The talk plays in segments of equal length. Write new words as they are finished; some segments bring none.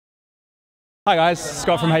Hi guys,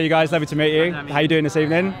 Scott from HeyUGuys, lovely to meet you. How are you doing this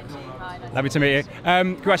evening? Lovely to meet you.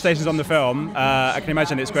 Congratulations on the film. I can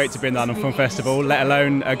imagine it's great to be in the London Film Festival, let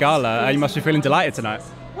alone a gala. You must be feeling delighted tonight.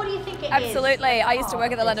 What do you think it Absolutely. I used to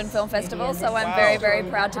work at the London Film Festival, so I'm very, very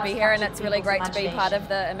proud to be here, and it's really great to be part of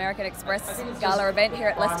the American Express Gala event here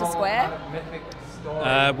at Leicester Square.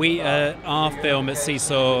 Our film at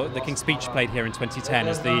Seesaw, The King's Speech, played here in 2010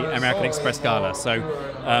 as the American Express Gala, so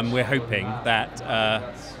we're hoping that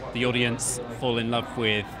the audience fall in love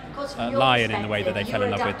with Lion in the way that they fell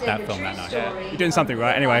in love with that film that night. Yeah, you're doing something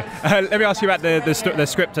right. Anyway, let me ask you about the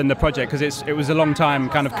script and the project, because it was a long time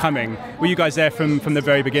kind of coming. Were you guys there from the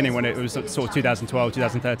very beginning when it was sort of 2012,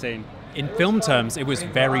 2013? In film terms, it was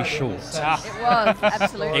very short. It was,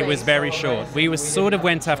 absolutely. It was very short. We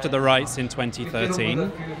went after the rights in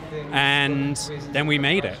 2013, and then we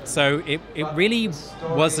made it. So it really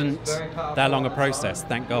wasn't that long a process,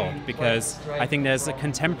 thank God, because I think there's a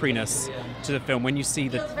contemporariness to the film. When you see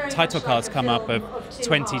the title cards come up of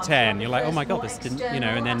 2010, you're like, oh my God, this didn't,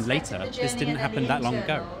 and then later, this didn't happen that long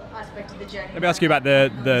ago. Let me ask you about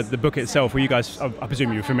the book itself. Were you guys, I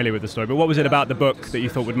presume you were familiar with the story, but what was it about the book that you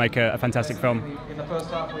thought would make a fantastic film?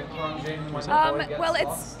 Well,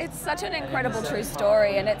 it's such an incredible true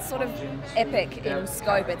story, and it's sort of epic in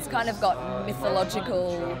scope. It's kind of got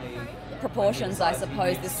mythological proportions, I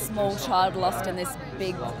suppose. This small child lost in this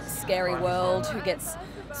big, scary world who gets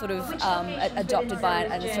sort of adopted by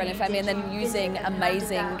an Australian family, and then using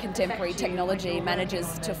amazing contemporary technology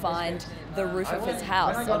manages to find the roof of his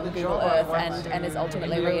house on Google Earth and is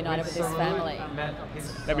ultimately reunited with his family.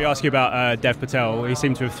 Let me ask you about Dev Patel. He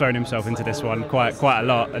seemed to have thrown himself into this one quite a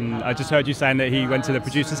lot, and I just heard you saying that he went to the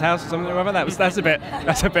producer's house or something or other. That's a bit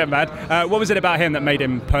mad. What was it about him that made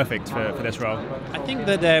him perfect for this role? I think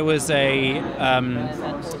that there was a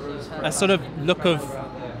sort of look of,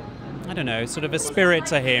 I don't know, sort of a spirit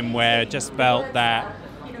to him where it just felt that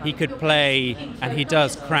he could play, and he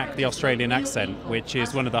does crack the Australian accent, which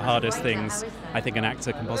is one of the hardest things I think an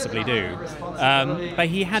actor can possibly do. But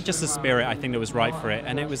he had just a spirit, I think, that was right for it,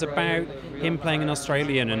 and it was about him playing an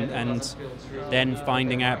Australian and then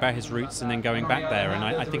finding out about his roots and then going back there, and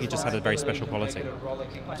I think he just had a very special quality.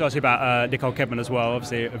 To ask you about Nicole Kidman as well,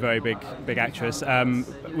 obviously a very big actress.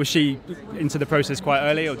 Was she into the process quite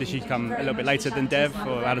early, or did she come a little bit later than Dev,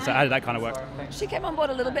 or how did that kind of work? She came on board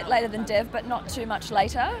a little bit later than Dev, but not too much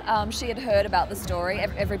later. She had heard about the story.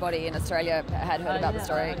 Everybody in Australia had heard about the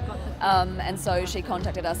story. And so she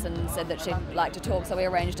contacted us and said that she'd like to talk. So we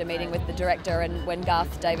arranged a meeting with the director, and when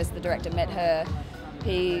Garth Davis, the director, met her,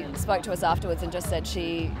 he spoke to us afterwards and just said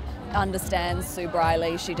she understands Saroo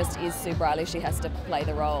Brierley. She just is Saroo Brierley. She has to play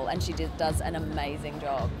the role, and she does an amazing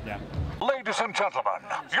job. Yeah. Ladies and gentlemen,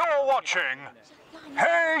 you're watching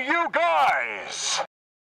Hey You Guys!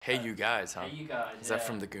 Hey You Guys, huh? Hey You Guys. Is that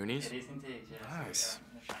from the Goonies? It is indeed, yes. Nice.